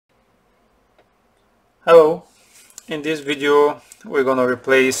Hello, in this video we're gonna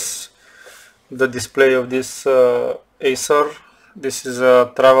replace the display of this Acer. This is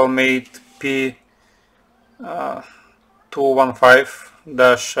a TravelMate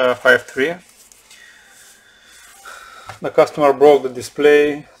P215-53. The customer broke the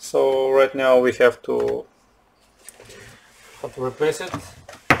display, so right now we have to replace it.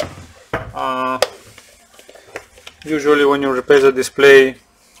 Usually when you replace the display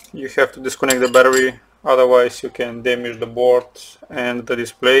you have to disconnect the battery, otherwise you can damage the board and the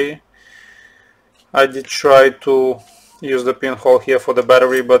display. I did try to use the pinhole here for the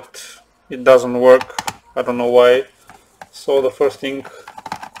battery, but it doesn't work. I don't know why. So the first thing,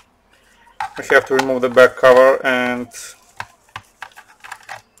 I have to remove the back cover and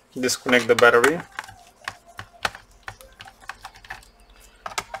disconnect the battery.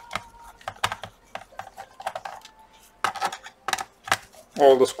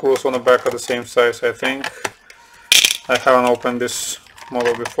 All the screws on the back are the same size, I think. I haven't opened this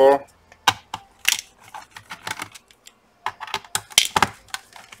model before.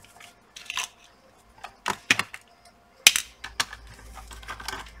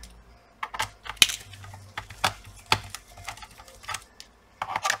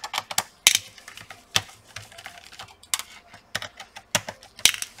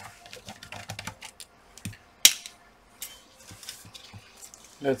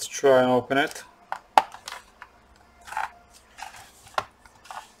 Let's try and open it.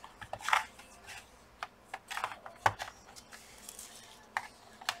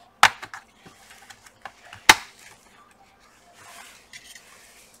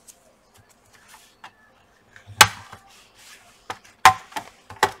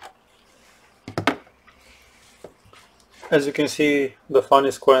 As you can see, the fan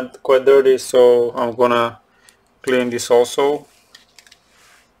is quite dirty, so I'm gonna clean this also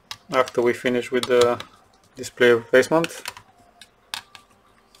after we finish with the display replacement.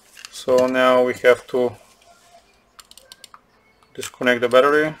 So now we have to disconnect the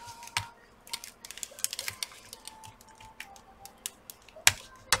battery.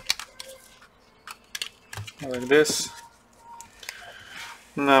 Like this.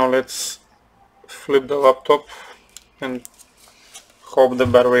 Now let's flip the laptop and hope the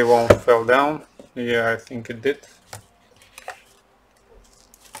battery won't fall down. Yeah, I think it did.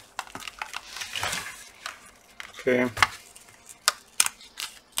 Okay,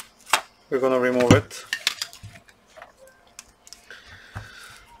 we're gonna remove it.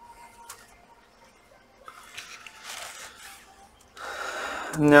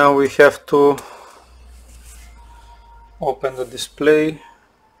 Now we have to open the display.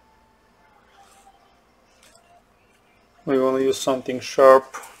 We want to use something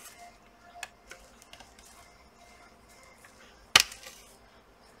sharp.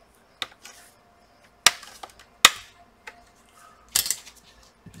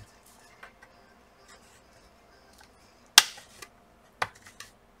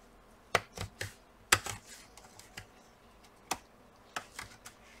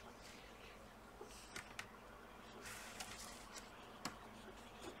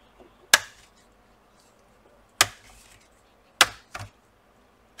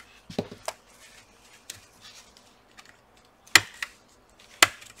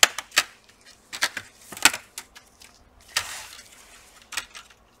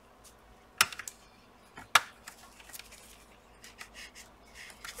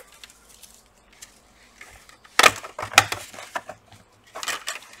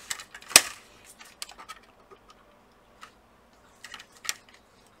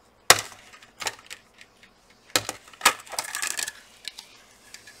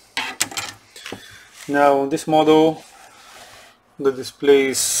 Now on this model the display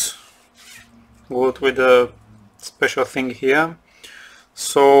is good with a special thing here,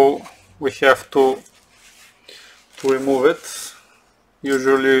 so we have to remove it.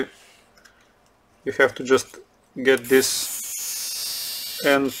 Usually you have to just get this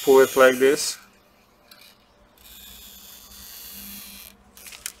and pull it like this.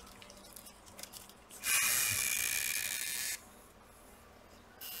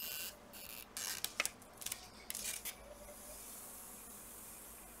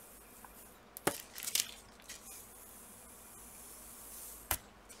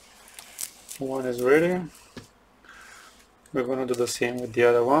 One is ready. We're going to do the same with the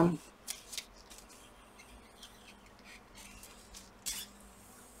other one.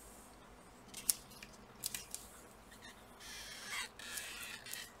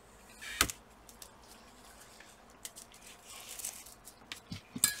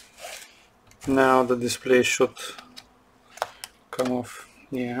 Now the display should come off.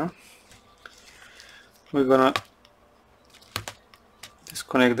 Yeah. we're gonna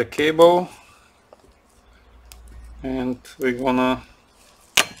disconnect the cable and we're gonna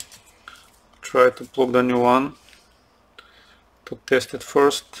try to plug the new one to test it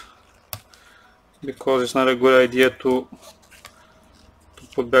first, because it's not a good idea to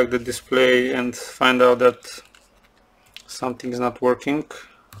put back the display and find out that something is not working.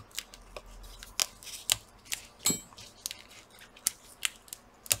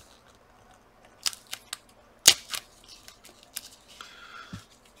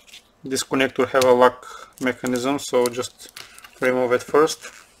 This connector have a lock mechanism, so just remove it first.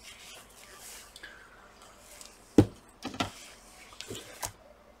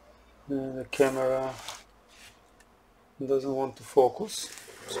 The camera doesn't want to focus,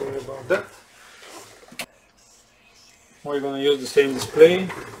 sorry about that. We're gonna use the same display.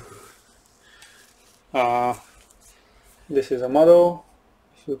 This is a model,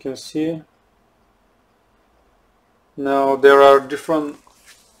 if you can see. Now there are different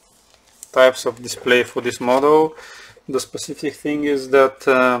types of display for this model. The specific thing is that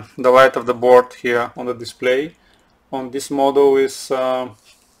the light of the board here on the display on this model is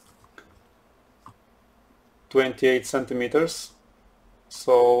 28 centimeters.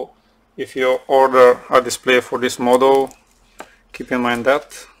 So if you order a display for this model, keep in mind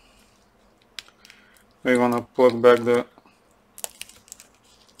that. We're gonna plug back the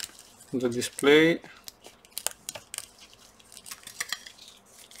display.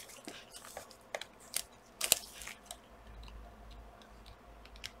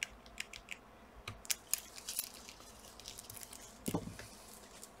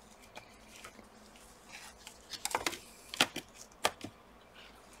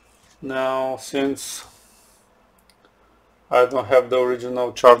 Now, since I don't have the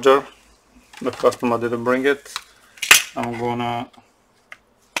original charger, the customer didn't bring it, I'm gonna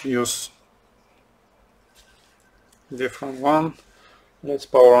use different one. Let's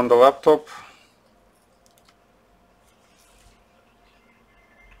power on the laptop.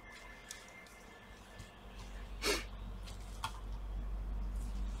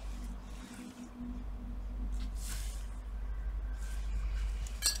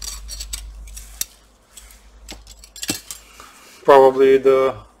 Probably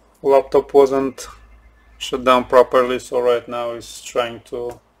the laptop wasn't shut down properly, so right now it's trying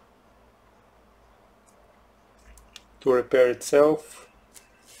to repair itself.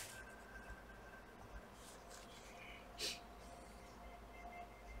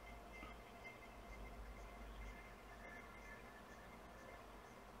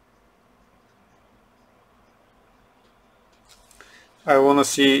 I want to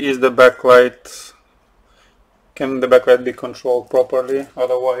see, is the backlight, can the backlight be controlled properly,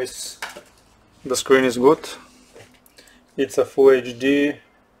 otherwise the screen is good. It's a full HD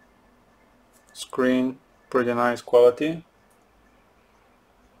screen, pretty nice quality.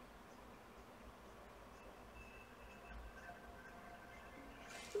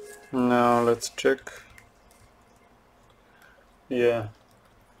 Now let's check. Yeah,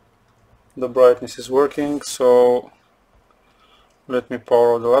 the brightness is working, so let me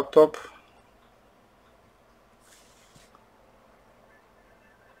power the laptop.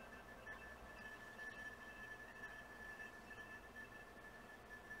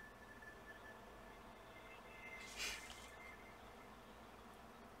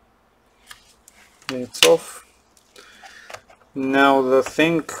 It's off. Now the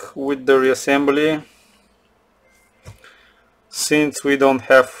thing with the reassembly, since we don't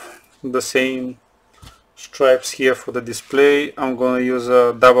have the same stripes here for the display, I'm gonna use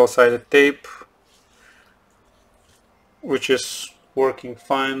a double-sided tape, which is working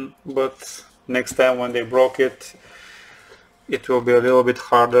fine, but next time when they broke it, it will be a little bit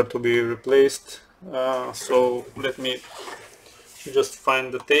harder to be replaced. So let me just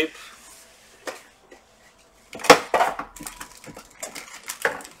find the tape.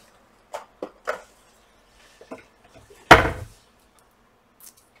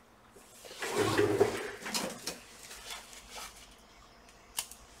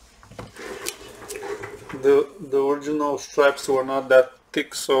 The original stripes were not that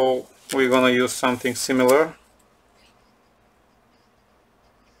thick, so we're gonna use something similar.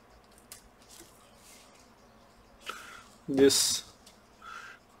 This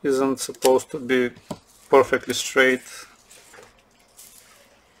isn't supposed to be perfectly straight.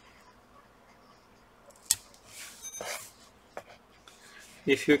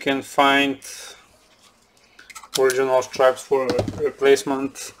 If you can find original stripes for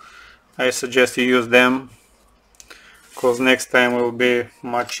replacement, I suggest you use them, because next time it will be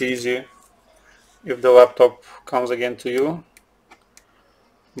much easier if the laptop comes again to you.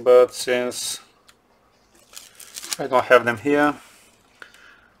 But since I don't have them here.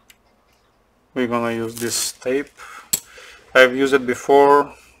 We're gonna use this tape. I've used it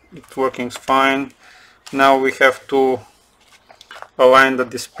before, it's working fine. Now we have to align the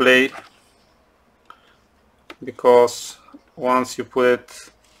display, because once you put it,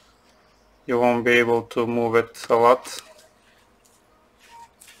 you won't be able to move it a lot.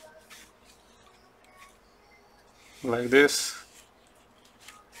 Like this.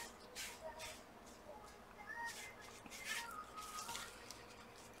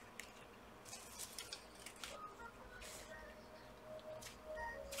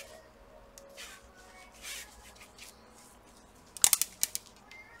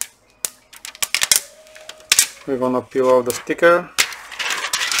 We're gonna peel off the sticker.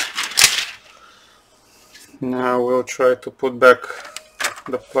 Now we'll try to put back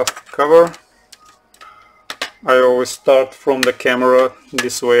the plastic cover. I always start from the camera,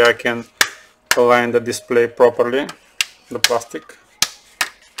 this way I can align the display properly, the plastic.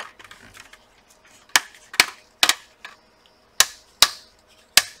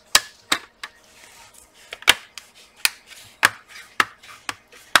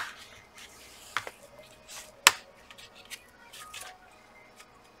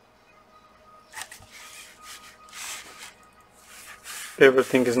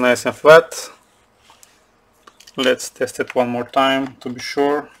 Everything is nice and flat. Let's test it one more time to be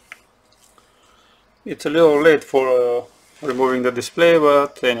sure. It's a little late for removing the display,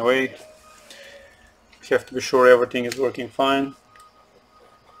 but anyway, we have to be sure everything is working fine.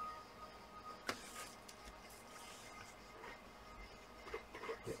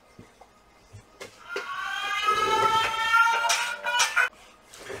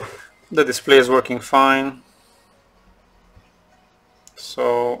 The display is working fine.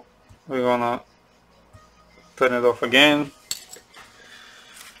 So we're gonna turn it off again.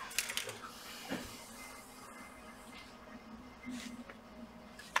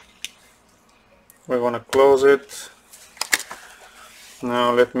 We're gonna close it.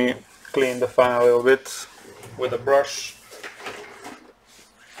 Now let me clean the fan a little bit with a brush.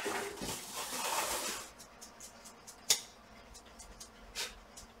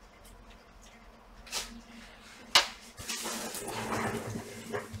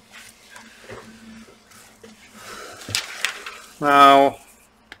 Now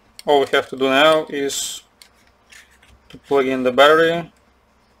all we have to do now is to plug in the battery,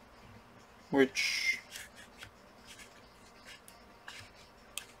 which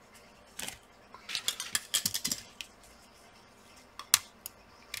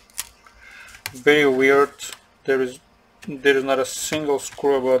very weird. There is not a single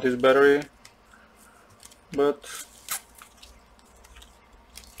screw about this battery, but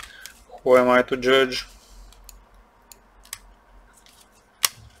who am I to judge?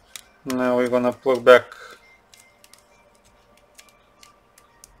 Now we're gonna plug back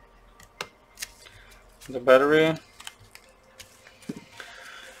the battery.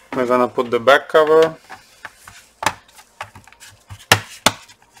 We're gonna put the back cover.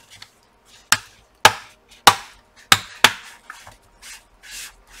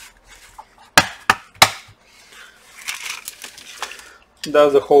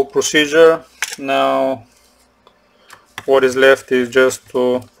 That's the whole procedure. Now what is left is just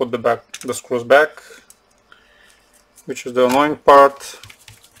to put the screws back, which is the annoying part.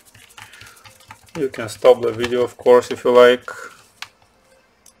 You can stop the video, of course, if you like.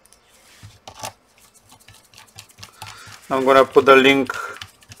 I'm gonna put the link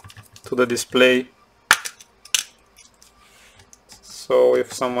to the display, so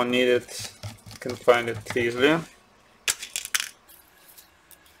if someone needs it, you can find it easily.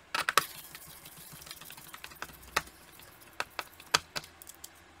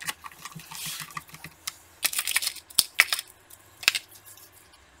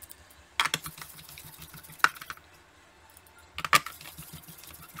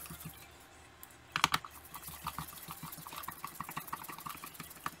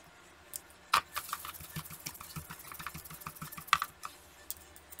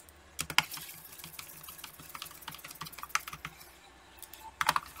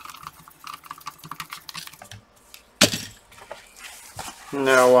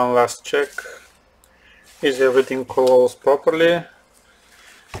 Now one last check. Is everything closed properly?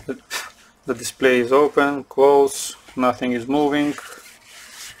 The display is open, closed, nothing is moving.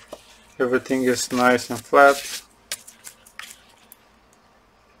 Everything is nice and flat.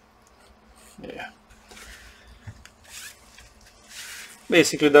 Yeah.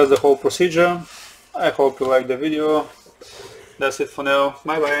 Basically that's the whole procedure. I hope you liked the video. That's it for now.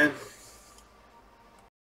 Bye bye.